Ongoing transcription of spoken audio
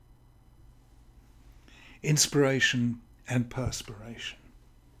Inspiration and Perspiration.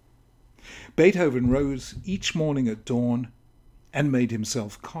 Beethoven rose each morning at dawn and made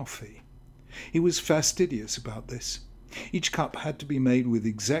himself coffee. He was fastidious about this. Each cup had to be made with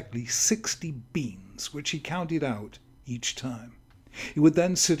exactly 60 beans, which he counted out each time. He would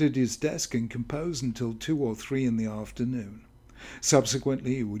then sit at his desk and compose until 2 or 3 in the afternoon.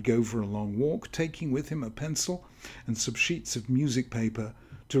 Subsequently, he would go for a long walk, taking with him a pencil and some sheets of music paper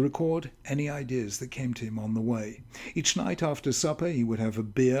to record any ideas that came to him on the way. Each night after supper, he would have a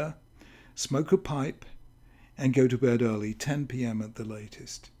beer, smoke a pipe, and go to bed early, 10 p.m. at the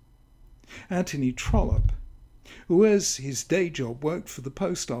latest. Anthony Trollope, who as his day job worked for the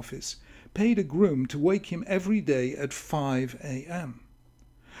post office, paid a groom to wake him every day at 5 a.m.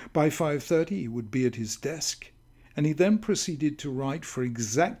 By 5:30 he would be at his desk, and he then proceeded to write for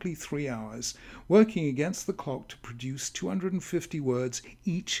exactly 3 hours, working against the clock to produce 250 words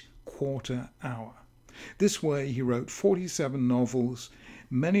each quarter hour. This way he wrote 47 novels,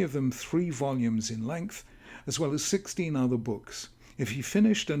 many of them 3 volumes in length, as well as 16 other books. If he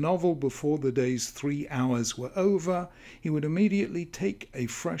finished a novel before the day's 3 hours were over, he would immediately take a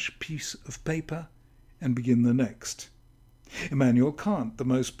fresh piece of paper and begin the next. Immanuel Kant, the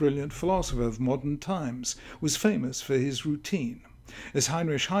most brilliant philosopher of modern times, was famous for his routine. As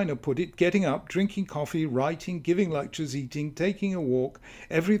Heinrich Heine put it, getting up, drinking coffee, writing, giving lectures, eating, taking a walk,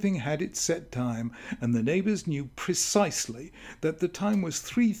 everything had its set time, and the neighbours knew precisely that the time was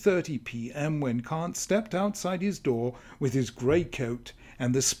 3:30 p.m. when Kant stepped outside his door with his grey coat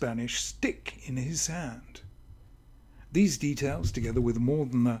and the Spanish stick in his hand. These details, together with more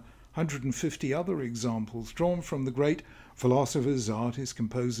than 150 other examples drawn from the great philosophers, artists,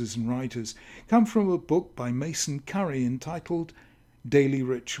 composers and writers, come from a book by Mason Curry entitled Daily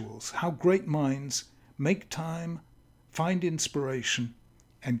Rituals: How Great Minds Make Time, Find Inspiration,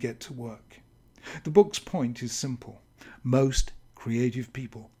 and Get to Work. The book's point is simple. Most creative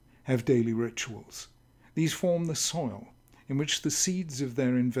people have daily rituals. These form the soil in which the seeds of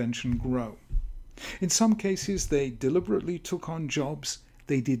their invention grow. In some cases, they deliberately took on jobs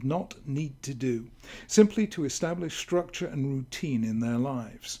they did not need to do, simply to establish structure and routine in their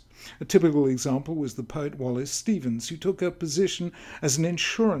lives. A typical example was the poet Wallace Stevens, who took a position as an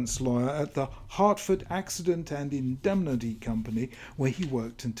insurance lawyer at the Hartford Accident and Indemnity Company, where he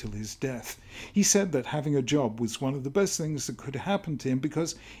worked until his death. He said that having a job was one of the best things that could happen to him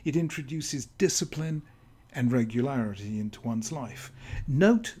because it introduces discipline and regularity into one's life.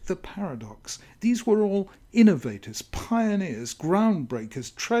 Note the paradox. These were all innovators, pioneers,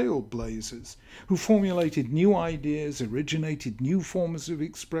 groundbreakers, trailblazers, who formulated new ideas, originated new forms of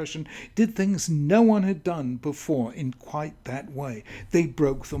expression, did things no one had done before in quite that way. They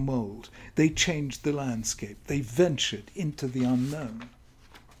broke the mold. They changed the landscape. They ventured into the unknown.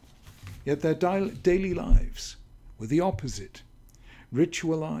 Yet their daily lives were the opposite,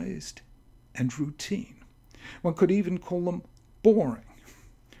 ritualized and routine. One could even call them boring.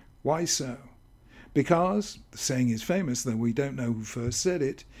 Why so? Because, the saying is famous, though we don't know who first said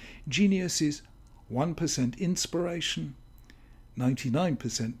it, genius is 1% inspiration,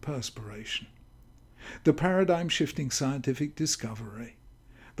 99% perspiration. The paradigm-shifting scientific discovery,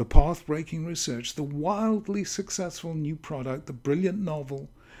 the path-breaking research, the wildly successful new product, the brilliant novel,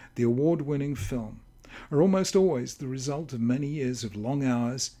 the award-winning film, are almost always the result of many years of long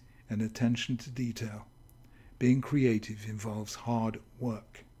hours and attention to detail. Being creative involves hard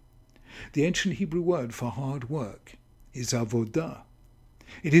work. The ancient Hebrew word for hard work is avodah.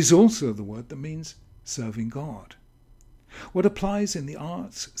 It is also the word that means serving God. What applies in the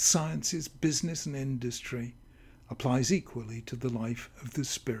arts, sciences, business and industry applies equally to the life of the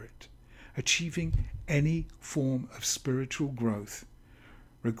spirit. Achieving any form of spiritual growth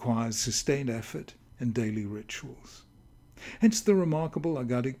requires sustained effort and daily rituals. Hence the remarkable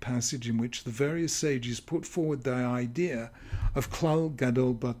Aggadic passage in which the various sages put forward their idea of Klal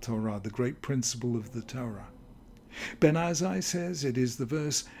Gadol BaTorah, the great principle of the Torah. Ben Azai says it is the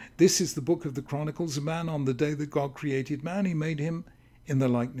verse, "This is the book of the Chronicles of man. On the day that God created man, he made him in the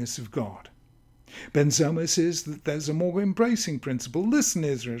likeness of God." Ben Zoma says that there's a more embracing principle. "Listen,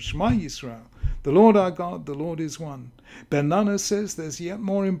 Israel, Shema Yisrael. The Lord our God, the Lord is one." Ben Nana says there's a yet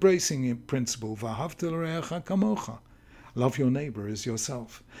more embracing principle. V'ahavta l'reacha kamocha. Love your neighbor as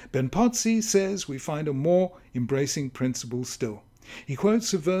yourself. Ben Potzi says we find a more embracing principle still. He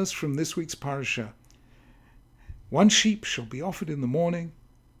quotes a verse from this week's parasha. "One sheep shall be offered in the morning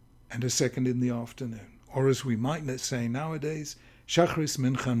and a second in the afternoon." Or as we might say nowadays, Shachris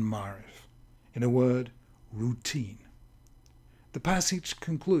Minchan Mariv. In a word, routine. The passage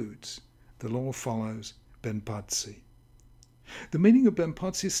concludes. The law follows Ben Potzi. The meaning of Ben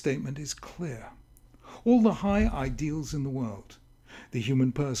Potzi's statement is clear. All the high ideals in the world, the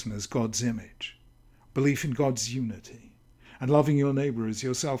human person as God's image, belief in God's unity, and loving your neighbour as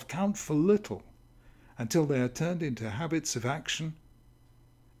yourself count for little until they are turned into habits of action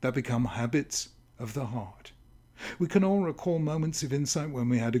that become habits of the heart. We can all recall moments of insight when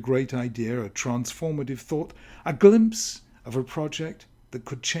we had a great idea, a transformative thought, a glimpse of a project that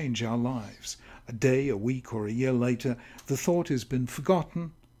could change our lives. A day, a week, or a year later, the thought has been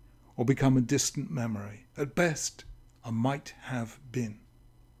forgotten or become a distant memory. At best, a might have been.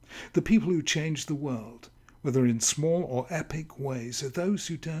 The people who change the world, whether in small or epic ways, are those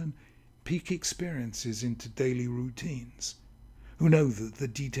who turn peak experiences into daily routines, who know that the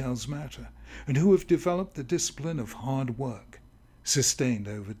details matter, and who have developed the discipline of hard work, sustained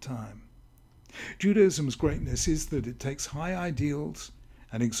over time. Judaism's greatness is that it takes high ideals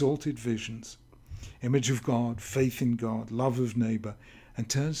and exalted visions, image of God, faith in God, love of neighbor, and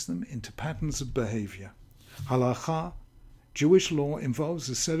turns them into patterns of behavior. Halakha, Jewish law, involves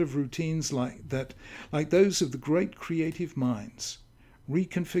a set of routines like those of the great creative minds,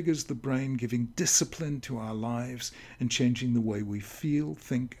 reconfigures the brain, giving discipline to our lives and changing the way we feel,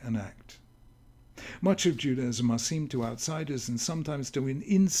 think, and act. Much of Judaism must seem to outsiders, and sometimes to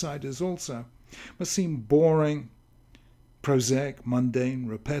insiders also, must seem boring, prosaic, mundane,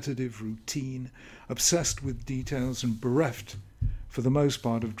 repetitive, routine, obsessed with details, and bereft, for the most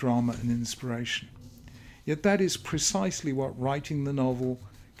part, of drama and inspiration. Yet that is precisely what writing the novel,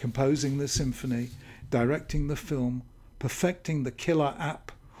 composing the symphony, directing the film, perfecting the killer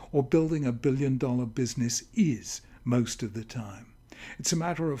app, or building a billion-dollar business is most of the time. It's a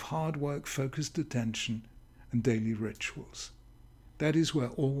matter of hard work, focused attention, and daily rituals. That is where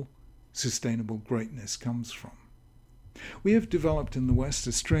all sustainable greatness comes from. We have developed in the West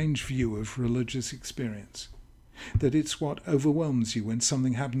a strange view of religious experience, that it's what overwhelms you when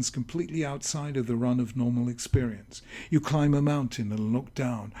something happens completely outside of the run of normal experience. You climb a mountain and look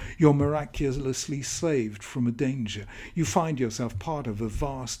down. You're miraculously saved from a danger. You find yourself part of a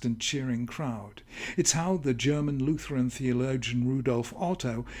vast and cheering crowd. It's how the German Lutheran theologian Rudolf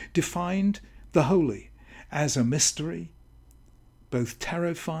Otto defined the holy as a mystery, both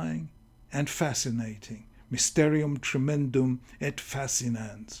terrifying and fascinating. Mysterium tremendum et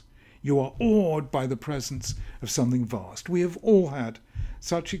fascinans. You are awed by the presence of something vast. We have all had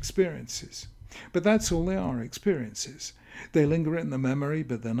such experiences. But that's all they are, experiences. They linger in the memory,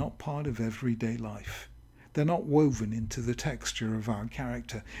 but they're not part of everyday life. They're not woven into the texture of our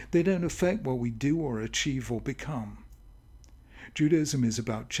character. They don't affect what we do or achieve or become. Judaism is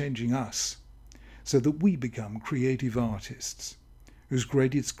about changing us so that we become creative artists whose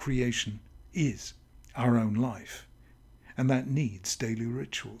greatest creation is our own life. And that needs daily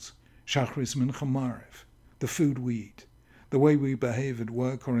rituals. Shachris, Mincha, Maariv, the food we eat, the way we behave at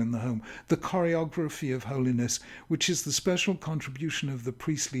work or in the home, the choreography of holiness, which is the special contribution of the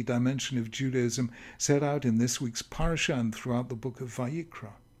priestly dimension of Judaism set out in this week's parasha and throughout the book of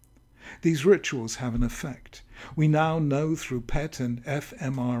Vayikra. These rituals have an effect. We now know through PET and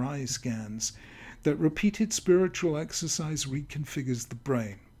fMRI scans that repeated spiritual exercise reconfigures the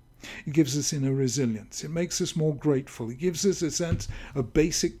brain. It gives us inner resilience. It makes us more grateful. It gives us a sense of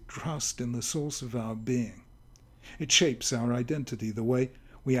basic trust in the source of our being. It shapes our identity, the way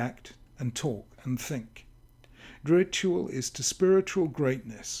we act and talk and think. Ritual is to spiritual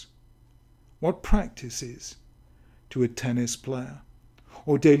greatness what practice is to a tennis player,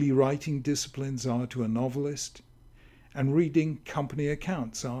 or daily writing disciplines are to a novelist, and reading company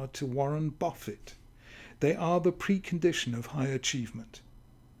accounts are to Warren Buffett. They are the precondition of high achievement.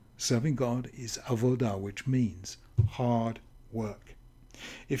 Serving God is avodah, which means hard work.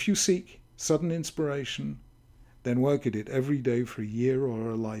 If you seek sudden inspiration, then work at it every day for a year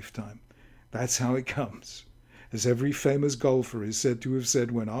or a lifetime. That's how it comes. As every famous golfer is said to have said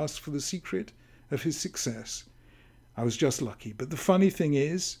when asked for the secret of his success, I was just lucky. But the funny thing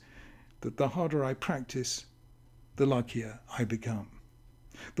is that the harder I practice, the luckier I become.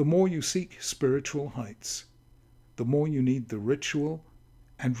 The more you seek spiritual heights, the more you need the ritual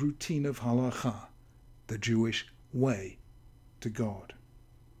and routine of halakha, the Jewish way to God.